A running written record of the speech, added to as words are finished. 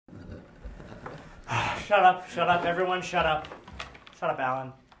Shut up, everyone, shut up. Shut up,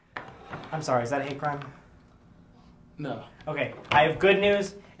 Alan. I'm sorry, is that a hate crime? No. Okay, I have good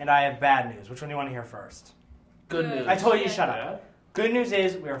news and I have bad news. Which one do you want to hear first? Good news. I told you to shut up. Good news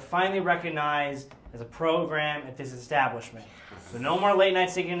is we are finally recognized as a program at this establishment. So no more late night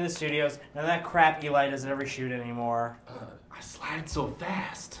sneaking into the studios. None of that crap Eli doesn't ever shoot anymore. I slide so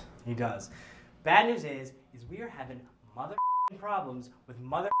fast. He does. Bad news is we are having mother problems with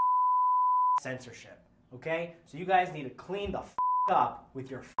mother censorship. Okay? So you guys need to clean the up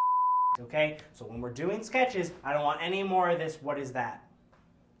with your okay? So when we're doing sketches, I don't want any more of this. What is that?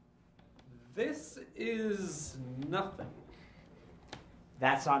 This is nothing.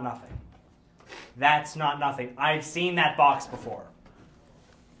 That's not nothing. That's not nothing. I've seen that box before.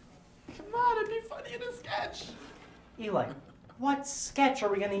 Come on, it'd be funny in a sketch. Eli, what sketch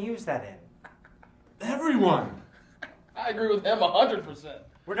are we going to use that in? Everyone. I agree with him 100%.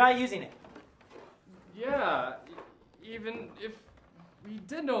 We're not using it. Yeah, even if we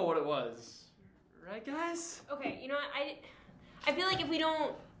did know what it was. Right, guys? Okay, you know what? I feel like if we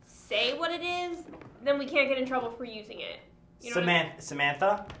don't say what it is, then we can't get in trouble for using it. You know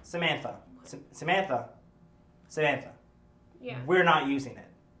Samantha. Yeah. We're not using it.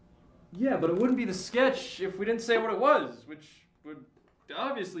 Yeah, but it wouldn't be the sketch if we didn't say what it was, which would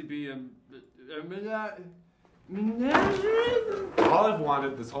obviously be a menagerie. All I've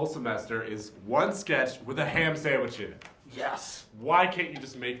wanted this whole semester is one sketch with a ham sandwich in it. Yes. Why can't you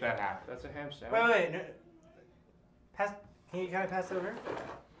just make that happen? That's a ham sandwich. Wait. No. Pass. Can you kind of pass it over?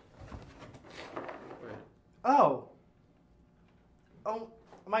 Wait. Oh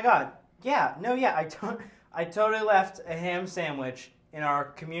my God. Yeah. No. Yeah. I totally left a ham sandwich in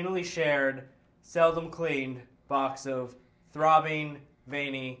our communally shared, seldom cleaned box of throbbing,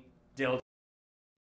 veiny dildos.